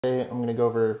Today I'm going to go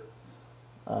over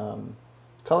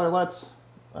color LUTs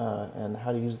and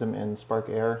how to use them in Spark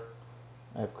AR.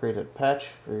 I've created a patch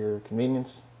for your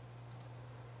convenience.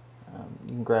 You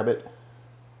can grab it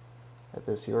at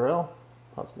this URL,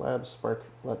 Pause Labs Spark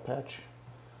LUT patch.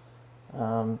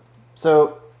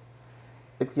 So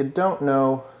if you don't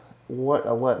know what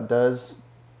a LUT does,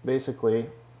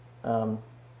 basically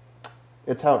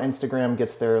it's how Instagram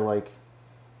gets their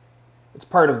it's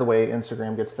part of the way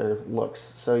Instagram gets their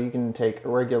looks. So you can take a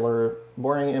regular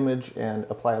boring image and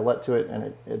apply a LUT to it,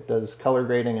 and it does color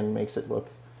grading and makes it look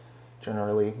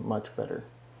generally much better.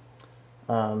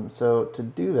 So to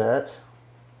do that,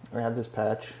 I have this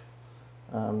patch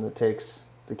that takes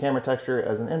the camera texture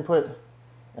as an input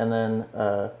and then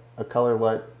a color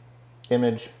LUT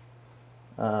image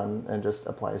and just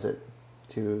applies it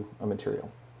to a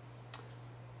material.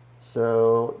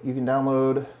 So you can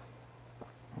download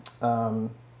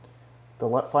the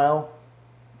LUT file.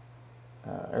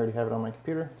 I already have it on my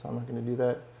computer, so I'm not going to do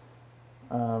that.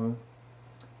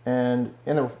 And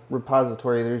in the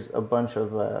repository, there's a bunch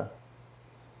of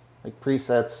like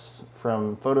presets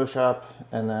from Photoshop,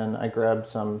 and then I grabbed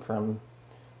some from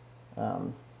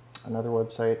another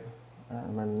website. I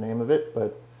don't remember the name of it,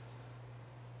 but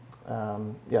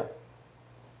yeah,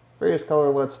 various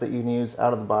color LUTs that you can use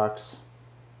out of the box.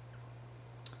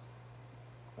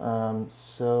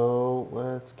 So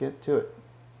let's get to it.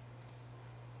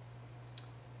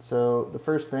 So the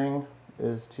first thing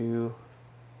is to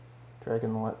drag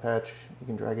in the LUT patch. You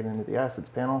can drag it into the assets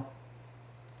panel,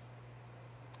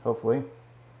 hopefully.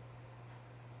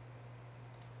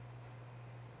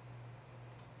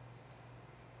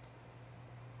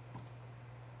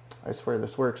 I swear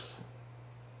this works,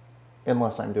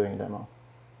 unless I'm doing a demo.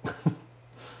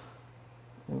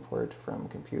 Import from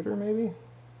computer, maybe?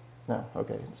 No,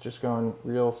 okay, it's just going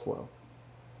real slow.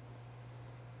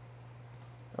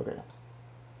 Okay.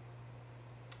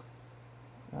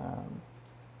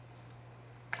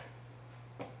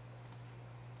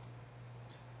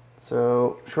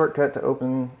 So shortcut to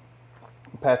open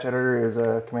patch editor is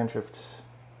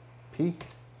Command-Shift-P. You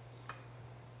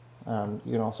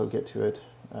can also get to it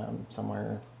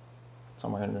somewhere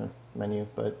in the menu,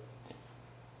 but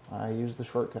I use the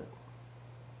shortcut.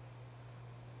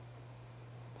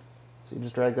 So you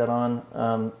just drag that on,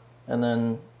 and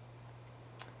then,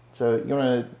 so you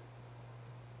want to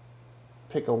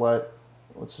pick a LUT.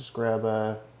 Let's just grab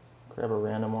a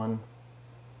random one,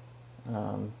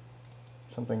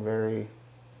 something very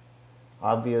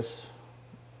obvious.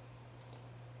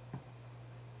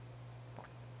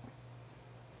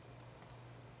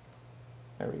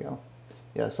 There we go.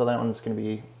 Yeah, so that one's going to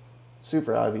be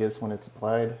super obvious when it's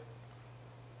applied.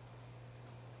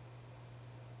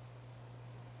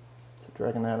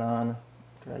 Dragging that on,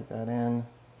 drag that in.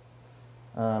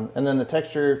 And then the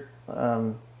texture,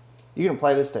 you can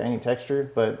apply this to any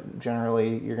texture, but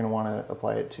generally you're going to want to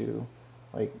apply it to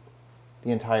like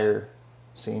the entire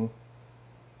scene.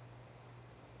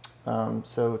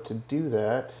 So to do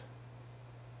that,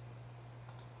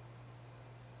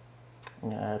 I'm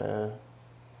going to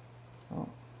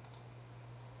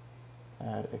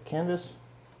add a canvas.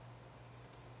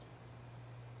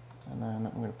 And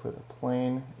then I'm going to put a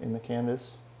plane in the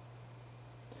canvas.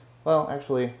 Well,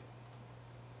 actually,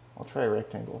 I'll try a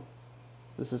rectangle.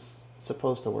 This is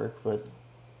supposed to work, but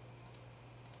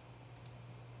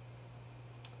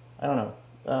I don't know.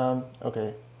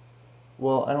 Okay.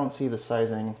 Well, I don't see the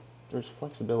sizing. There's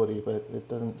flexibility, but it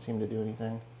doesn't seem to do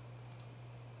anything.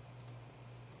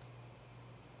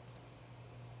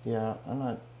 Yeah, I'm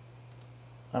not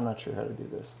sure how to do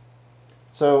this.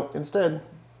 So instead,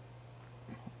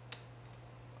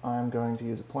 I'm going to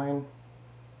use a plane.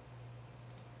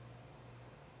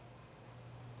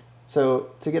 So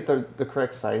to get the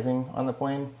correct sizing on the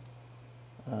plane,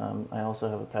 I also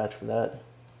have a patch for that.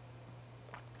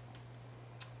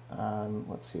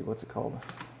 Let's see, what's it called?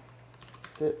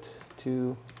 Fit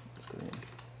to screen.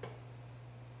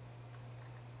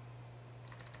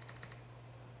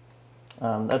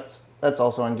 That's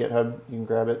also on GitHub. You can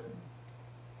grab it.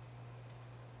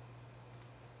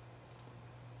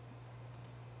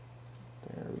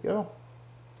 There we go.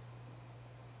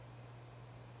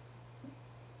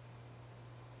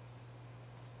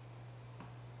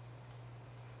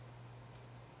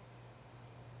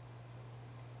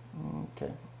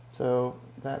 Okay, so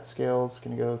that scale is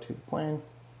going to go to the plane,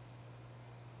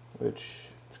 which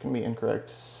it's going to be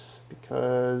incorrect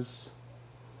because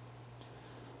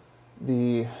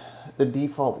the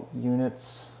default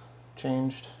units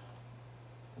changed.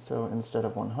 So instead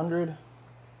of 100,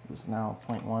 this is now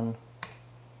 0.1.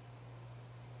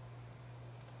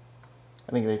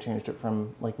 I think they changed it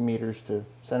from like meters to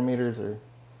centimeters or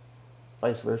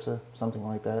vice versa, something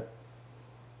like that.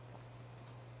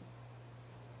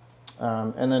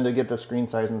 And then to get the screen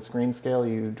size and screen scale,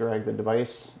 you drag the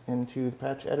device into the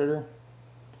patch editor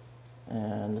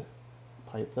and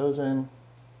pipe those in.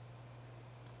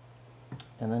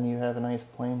 And then you have a nice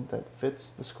plane that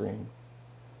fits the screen.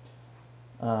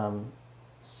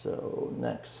 So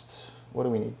next, what do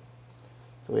we need?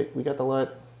 So we got the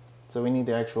LUT, so we need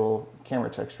the actual camera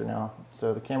texture now.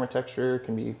 So the camera texture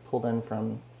can be pulled in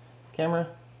from camera.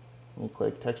 You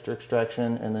click texture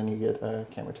extraction and then you get a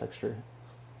camera texture.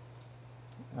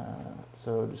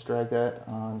 So just drag that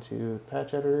onto the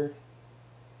patch editor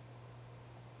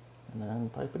and then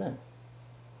pipe it in.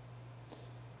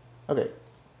 Okay,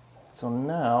 so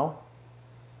now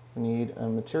we need a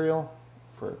material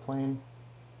for a plane.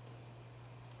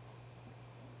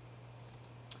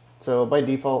 So by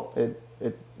default, it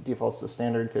defaults to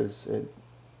standard because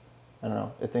I don't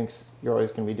know, it thinks you're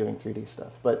always going to be doing 3D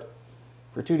stuff. But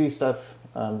for 2D stuff,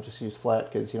 just use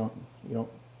flat because you don't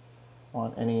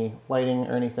want any lighting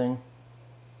or anything.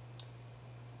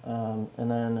 And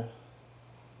then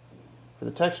for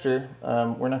the texture,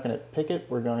 we're not going to pick it.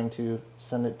 We're going to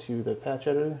send it to the patch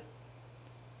editor.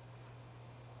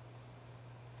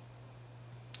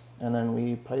 And then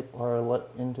we pipe our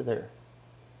LUT into there.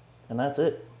 And that's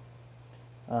it.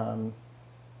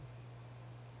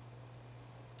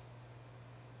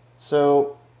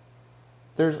 So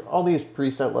there's all these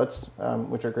preset LUTs,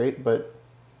 which are great, but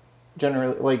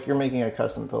generally, like, you're making a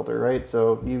custom filter, right?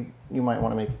 So you might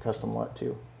want to make a custom LUT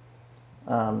too.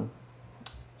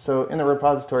 So in the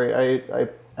repository, I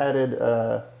added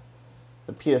the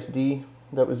PSD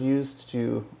that was used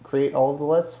to create all of the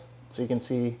LUTs. So you can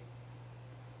see,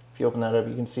 if you open that up,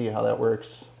 you can see how that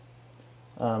works.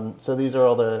 So these are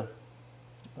all the,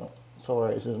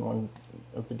 Solarize isn't one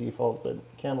of the default, but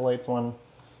Candlelight's one.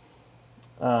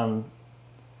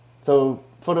 So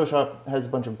Photoshop has a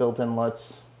bunch of built-in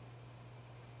LUTs.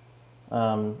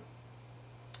 And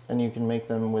you can make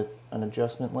them with an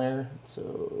adjustment layer.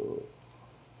 So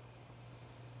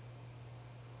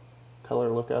color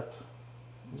lookup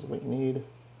is what you need.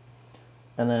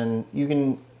 And then you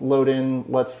can load in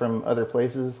LUTs from other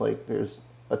places. Like there's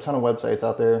a ton of websites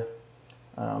out there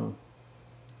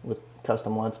with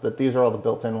custom LUTs, but these are all the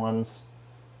built-in ones.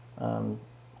 So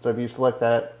if you select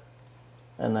that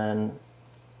and then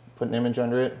put an image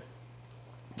under it,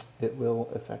 it will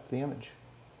affect the image.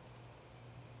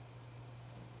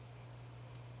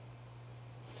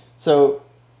 So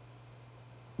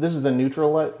this is the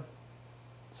neutral LUT.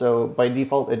 So by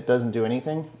default, it doesn't do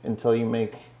anything until you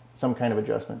make some kind of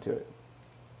adjustment to it.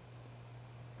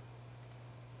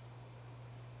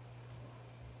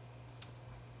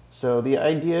 So the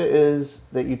idea is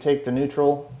that you take the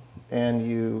neutral and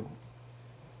you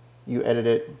edit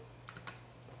it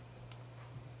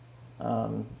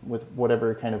with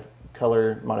whatever kind of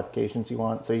color modifications you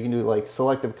want. So you can do like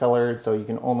selective color, so you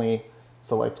can only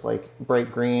select like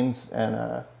bright greens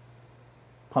and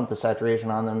pump the saturation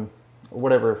on them,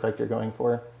 whatever effect you're going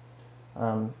for.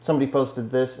 Somebody posted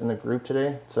this in the group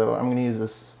today, so I'm going to use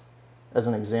this as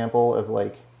an example of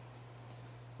like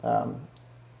a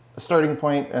starting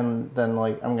point, and then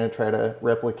like I'm going to try to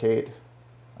replicate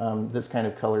this kind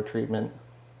of color treatment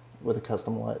with a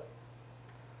custom LUT.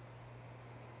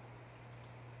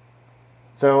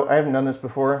 So I haven't done this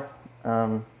before.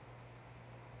 I'm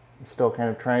still kind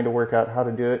of trying to work out how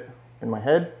to do it in my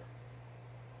head.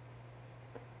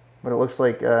 But it looks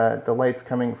like the light's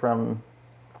coming from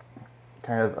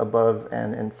kind of above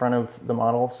and in front of the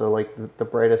model. So like the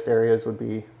brightest areas would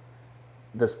be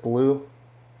this blue.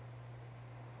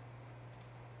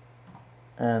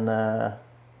 And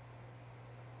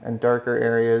darker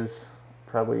areas,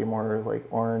 probably more like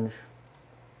orange.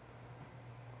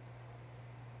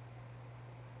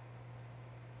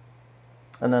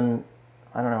 And then,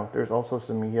 I don't know, there's also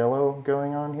some yellow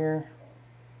going on here.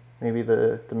 Maybe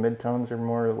the midtones are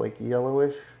more like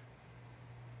yellowish.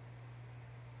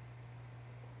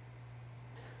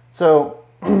 So,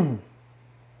 the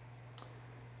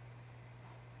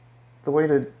way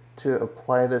to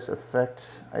apply this effect,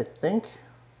 I think,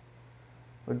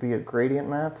 would be a gradient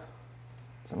map.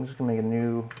 So I'm just gonna make a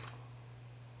new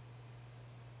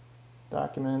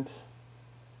document.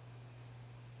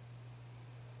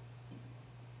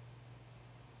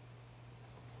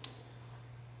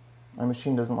 My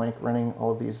machine doesn't like running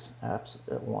all of these apps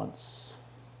at once,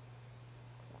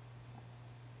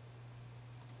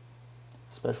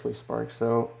 especially Spark.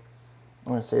 So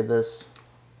I'm going to save this.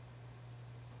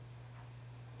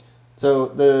 So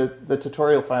the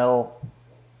tutorial file,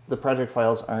 the project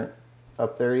files aren't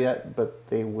up there yet, but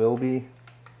they will be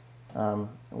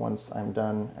once I'm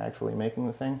done actually making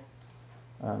the thing.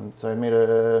 So I made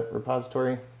a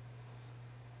repository,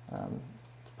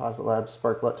 Deposit Labs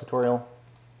Spark LUT tutorial.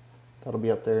 That'll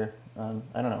be up there, I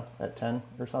don't know, at 10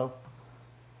 or so.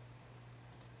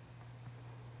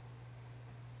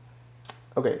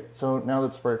 Okay, so now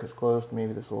that Spark is closed,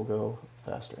 maybe this will go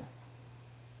faster.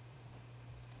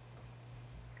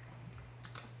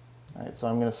 All right, so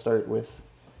I'm going to start with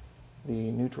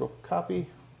the neutral copy,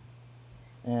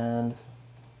 and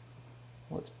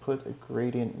let's put a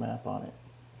gradient map on it.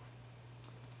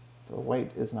 So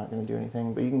white is not going to do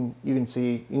anything, but you can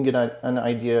see, you can get an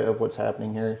idea of what's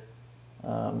happening here.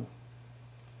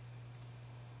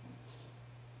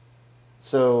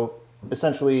 So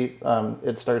essentially,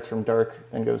 it starts from dark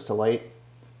and goes to light,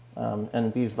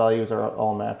 and these values are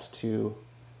all mapped to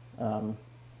kind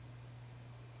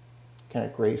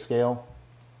of grayscale.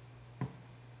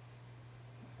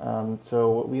 So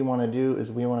what we want to do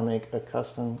is we want to make a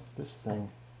custom this thing.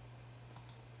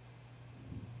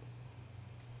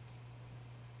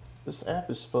 This app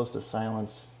is supposed to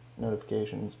silence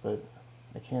notifications, but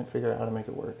I can't figure out how to make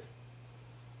it work.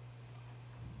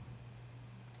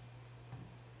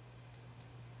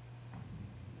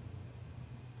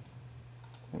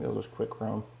 Maybe I'll just quit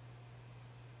Chrome.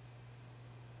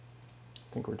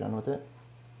 I think we're done with it.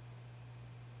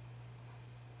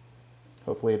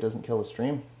 Hopefully it doesn't kill the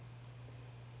stream.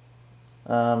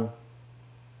 So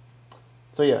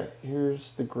yeah,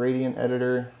 here's the gradient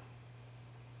editor.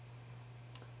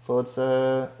 So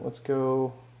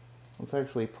let's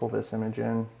actually pull this image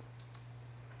in.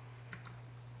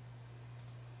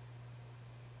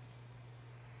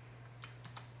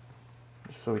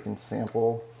 Just so we can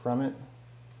sample from it.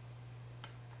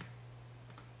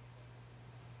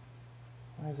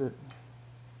 Why is it?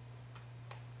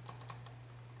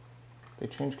 They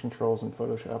changed controls in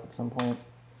Photoshop at some point.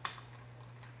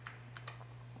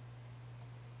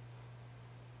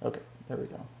 Okay, there we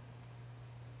go.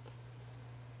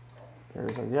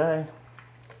 There's our guy.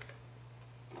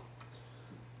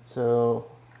 So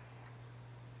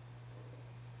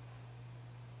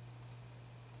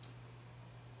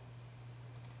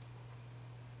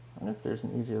I wonder if there's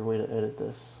an easier way to edit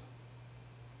this.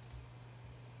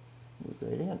 New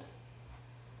gradient.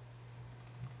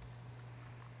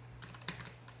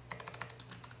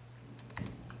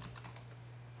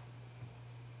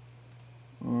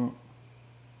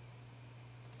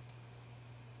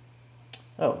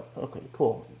 Oh, okay,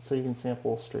 cool. So you can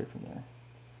sample straight from there.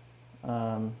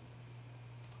 So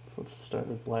let's start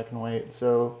with black and white.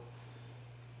 So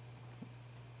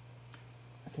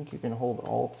I think you can hold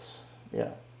Alt,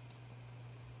 yeah,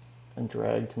 and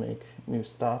drag to make new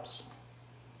stops.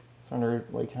 So under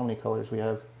like how many colors we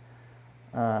have.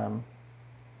 1,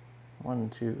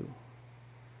 2,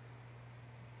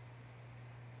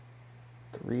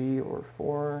 3 or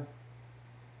 4,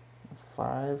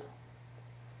 5.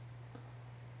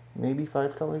 Maybe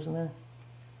 5 colors in there.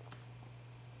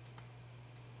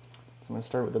 So I'm going to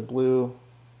start with the blue.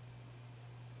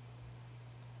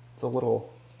 It's a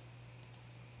little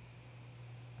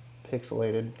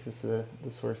pixelated because the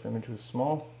source image was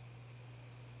small.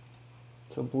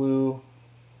 So blue,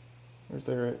 is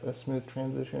there a smooth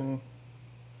transition?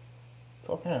 It's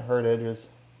all kind of hard edges.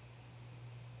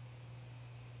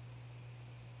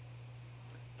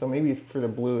 So maybe for the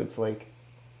blue it's like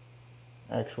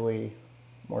actually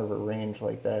more of a range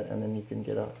like that, and then you can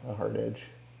get a hard edge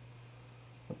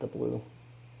with the blue.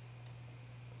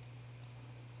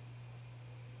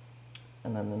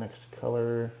 And then the next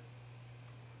color,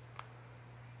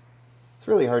 it's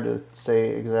really hard to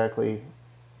say exactly,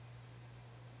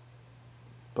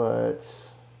 but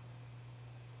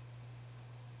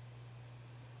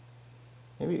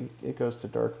maybe it goes to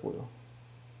dark blue.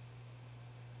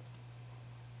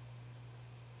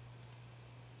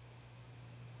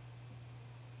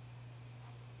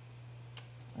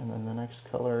 And then the next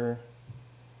color,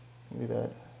 maybe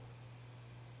that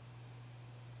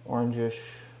orangish.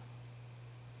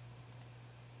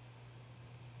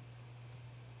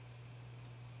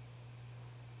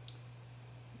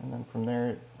 And then from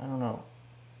there, I don't know,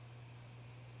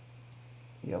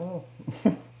 yellow?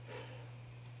 It's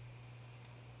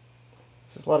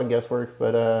just a lot of guesswork,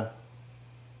 but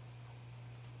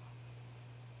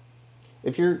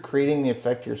if you're creating the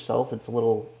effect yourself, it's a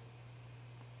little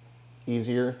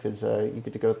easier because you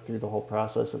get to go through the whole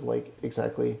process of like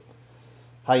exactly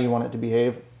how you want it to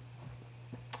behave.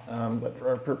 But for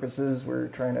our purposes, we're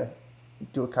trying to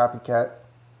do a copycat.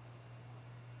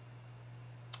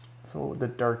 So what would the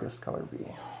darkest color be?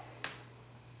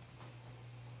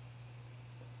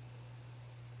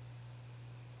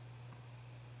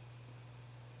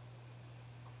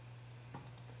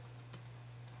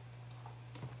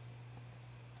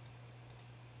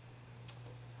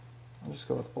 I'll just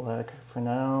go with black for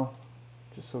now,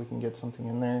 just so we can get something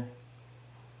in there.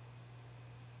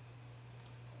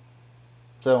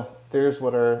 So there's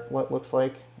what our LUT looks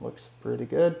like. Looks pretty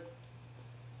good.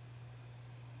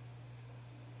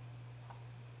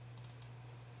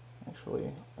 Actually,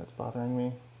 that's bothering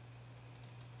me.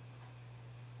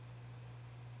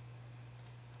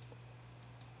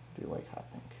 I do like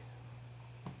hot pink.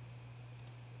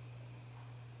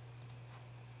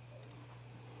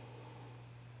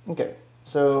 Okay,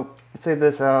 so let's save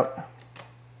this out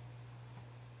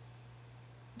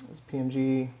as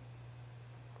PNG.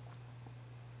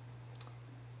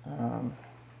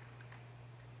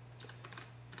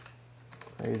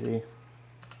 Crazy.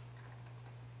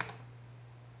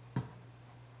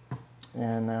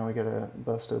 And now we gotta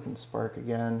bust open Spark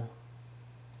again.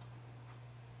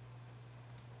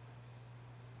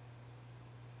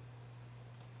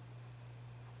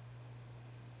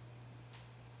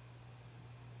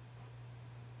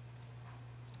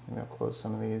 Maybe I'll close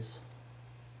some of these.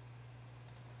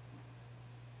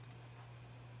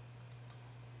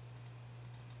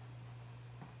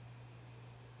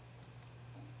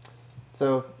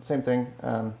 So same thing,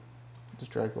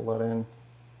 just drag the LUT in.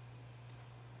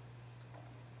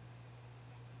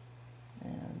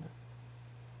 And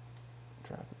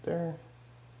drop it there.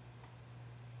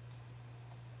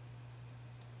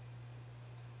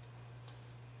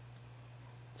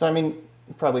 So I mean,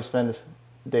 you probably spend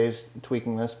days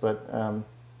tweaking this, but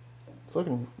it's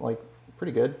looking like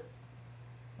pretty good.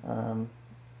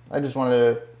 I just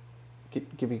wanted to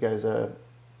give you guys a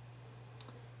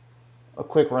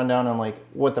quick rundown on like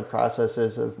what the process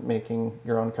is of making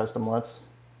your own custom LUTs.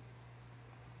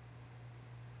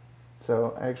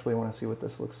 So I actually want to see what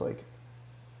this looks like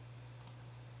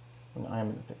when I'm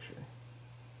in the picture.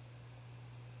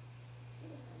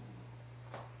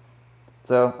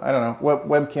 So I don't know,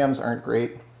 webcams aren't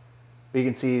great, but you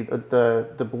can see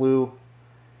the blue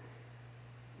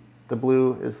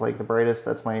is like the brightest.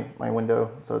 That's my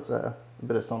window, so it's a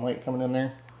bit of sunlight coming in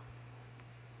there.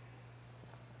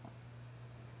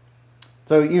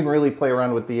 So you can really play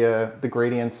around with the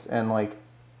gradients and like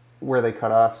where they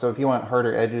cut off. So if you want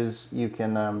harder edges, you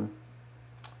can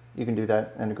do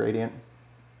that in a gradient.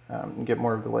 And get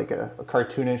more of like a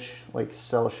cartoonish, like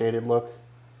cell shaded look.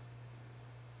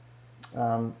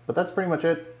 But that's pretty much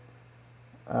it.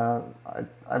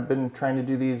 I've been trying to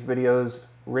do these videos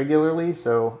regularly,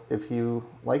 so if you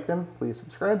like them, please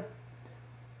subscribe.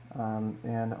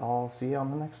 And I'll see you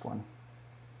on the next one.